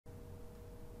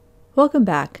Welcome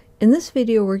back. In this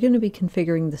video, we're going to be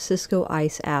configuring the Cisco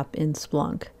ISE app in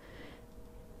Splunk.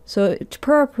 So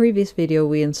per our previous video,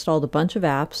 we installed a bunch of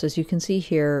apps. As you can see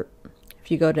here,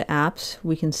 if you go to apps,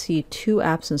 we can see two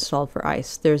apps installed for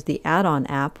ISE. There's the add-on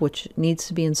app, which needs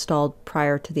to be installed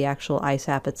prior to the actual ISE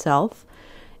app itself,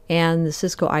 and the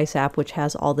Cisco ISE app, which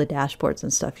has all the dashboards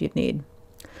and stuff you'd need.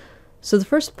 So the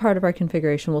first part of our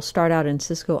configuration will start out in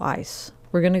Cisco ISE.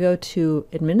 We're going to go to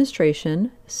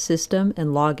Administration, System,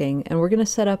 and Logging, and we're going to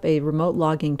set up a remote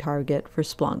logging target for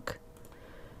Splunk.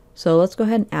 So let's go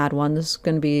ahead and add one. This is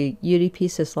going to be UDP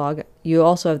syslog. You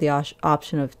also have the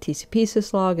option of TCP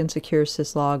syslog and secure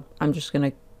syslog. I'm just going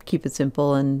to keep it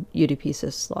simple and UDP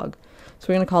syslog. So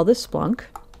we're going to call this Splunk.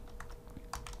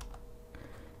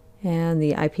 And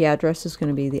the IP address is going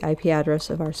to be the IP address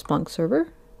of our Splunk server.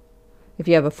 If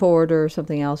you have a forwarder or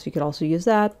something else, you could also use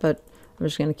that, but I'm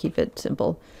just going to keep it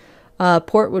simple.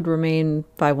 Port would remain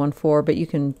 514, but you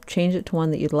can change it to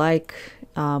one that you'd like.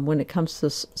 When it comes to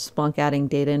Splunk adding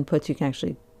data inputs, you can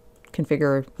actually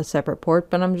configure a separate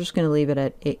port, but I'm just going to leave it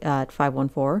at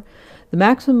 514. The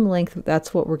maximum length,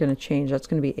 that's what we're going to change. That's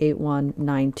going to be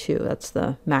 8192. That's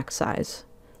the max size,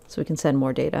 so we can send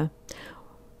more data.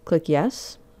 Click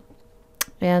Yes.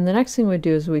 And the next thing we'd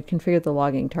do is we'd configure the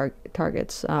logging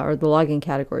targets, or the logging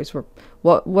categories, for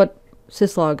what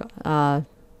syslog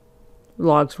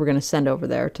logs we're going to send over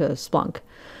there to Splunk.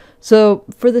 So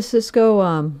for the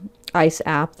Cisco ISE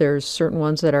app, there's certain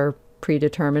ones that are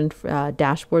predetermined,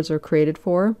 dashboards are created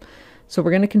for. So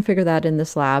we're going to configure that in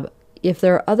this lab. If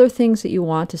there are other things that you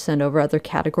want to send over, other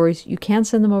categories, you can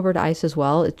send them over to ISE as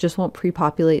well. It just won't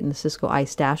pre-populate in the Cisco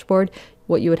ISE dashboard.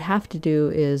 What you would have to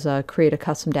do is create a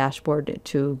custom dashboard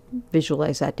to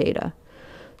visualize that data.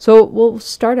 So what we'll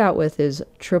start out with is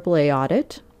AAA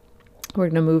audit. We're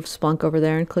going to move Splunk over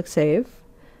there and click Save.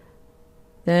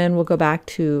 Then we'll go back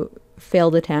to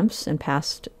failed attempts and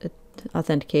past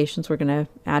authentications. We're going to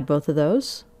add both of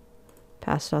those,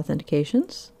 past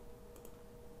authentications.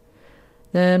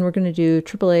 Then we're going to do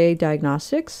AAA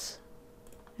diagnostics,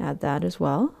 add that as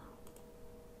well.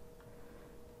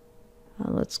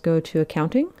 Let's go to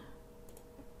accounting.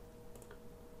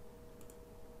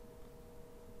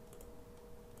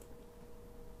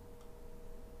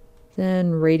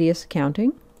 Then radius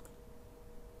accounting.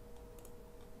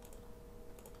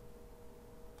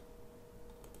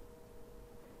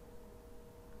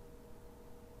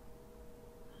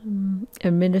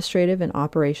 Administrative and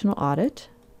operational audit.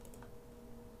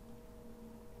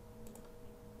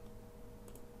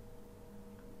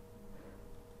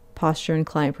 Posture and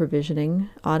client provisioning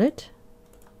audit.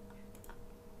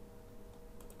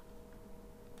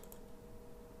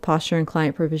 Posture and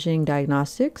client provisioning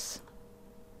diagnostics.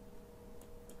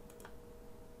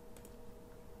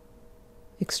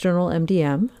 External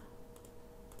MDM.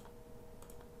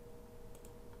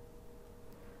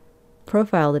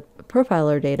 Profiler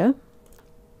data.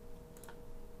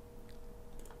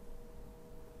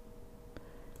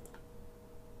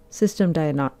 System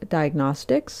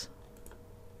diagnostics.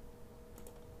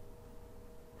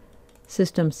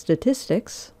 System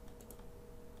statistics.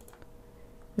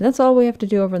 And that's all we have to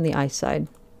do over on the ISE side.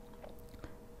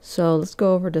 So let's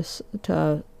go over to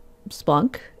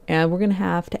Splunk, and we're going to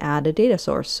have to add a data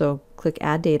source. So click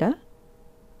Add Data. And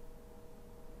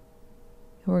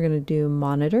we're going to do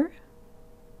Monitor.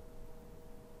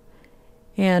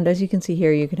 And as you can see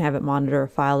here, you can have it monitor a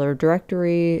file or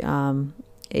directory,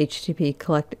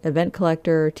 HTTP event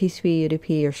collector, TCP,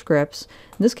 UDP, or scripts.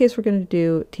 In this case, we're going to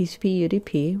do TCP,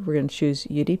 UDP. We're going to choose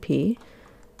UDP,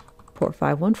 port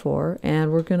 514,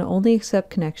 and we're going to only accept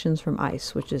connections from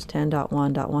ISE, which is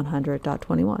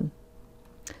 10.1.100.21.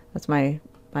 That's my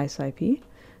ISE IP.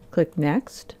 Click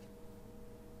Next.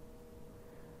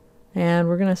 And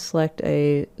we're going to select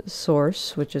a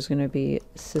source, which is going to be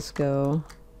Cisco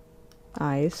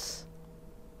ISE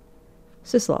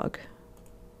syslog.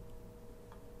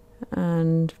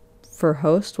 And for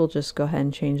host, we'll just go ahead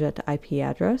and change that to IP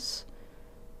address.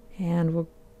 And we'll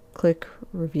click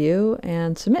Review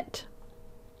and Submit.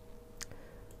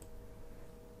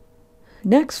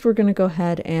 Next, we're going to go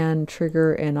ahead and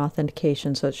trigger an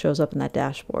authentication so it shows up in that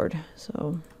dashboard.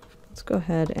 So let's go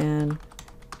ahead and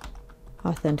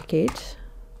authenticate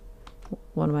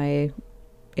one of my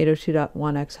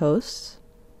 802.1x hosts.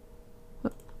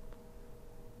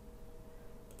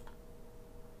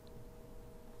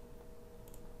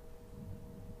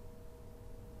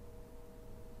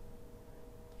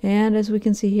 And as we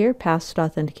can see here, past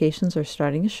authentications are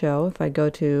starting to show. If I go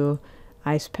to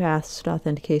ISE past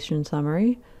authentication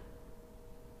summary,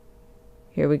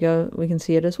 here we go, we can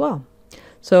see it as well.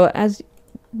 So as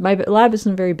my lab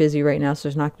isn't very busy right now, so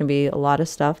there's not going to be a lot of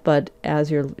stuff, but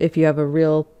if you have a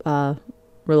real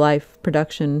life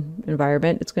production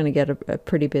environment, it's going to get a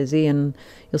pretty busy, and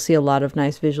you'll see a lot of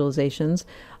nice visualizations.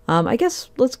 I guess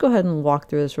let's go ahead and walk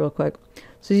through this real quick.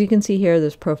 So as you can see here,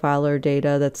 there's profiler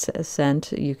data that's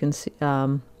sent. You can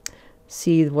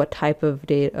see what type of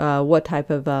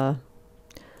data,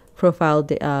 profile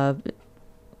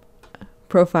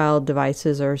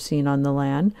devices are seen on the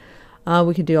LAN.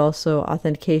 We could do also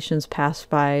authentications passed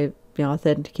by,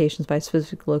 authentications by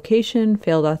specific location,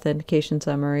 failed authentication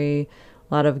summary,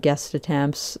 a lot of guest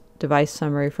attempts, device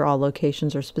summary for all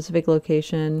locations or specific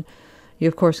location. You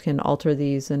of course can alter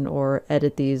these or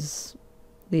edit these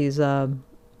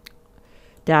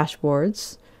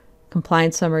dashboards.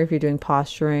 Compliance summary if you're doing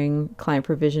posturing, client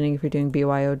provisioning if you're doing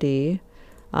BYOD.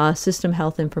 System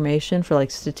health information for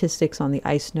like statistics on the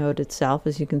ISE node itself,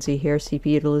 as you can see here, CPU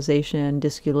utilization,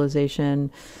 disk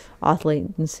utilization, auth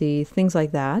latency, things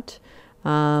like that.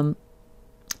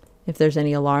 If there's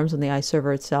any alarms on the ISE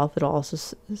server itself, it'll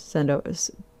also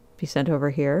be sent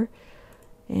over here.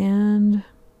 And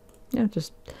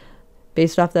just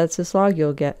based off that syslog,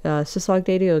 you'll get syslog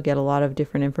data. You'll get a lot of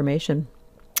different information.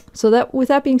 So with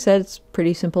that being said, it's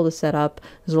pretty simple to set up.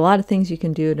 There's a lot of things you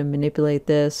can do to manipulate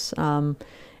this.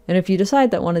 And if you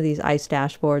decide that one of these ISE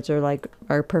dashboards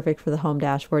are perfect for the home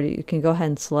dashboard, you can go ahead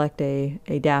and select a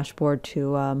dashboard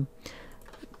to,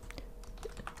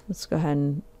 let's go ahead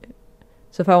and,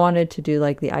 so if I wanted to do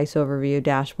like the ISE overview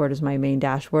dashboard as my main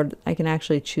dashboard, I can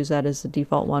actually choose that as the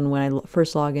default one when I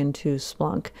first log into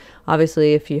Splunk.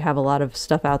 Obviously, if you have a lot of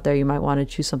stuff out there, you might want to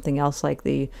choose something else like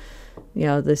the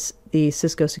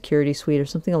Cisco security suite or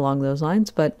something along those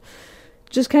lines, but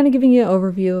just kind of giving you an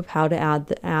overview of how to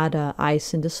add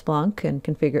ISE into Splunk and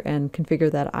configure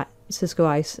that Cisco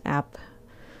ISE app.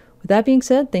 With that being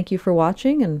said, thank you for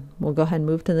watching, and we'll go ahead and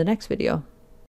move to the next video.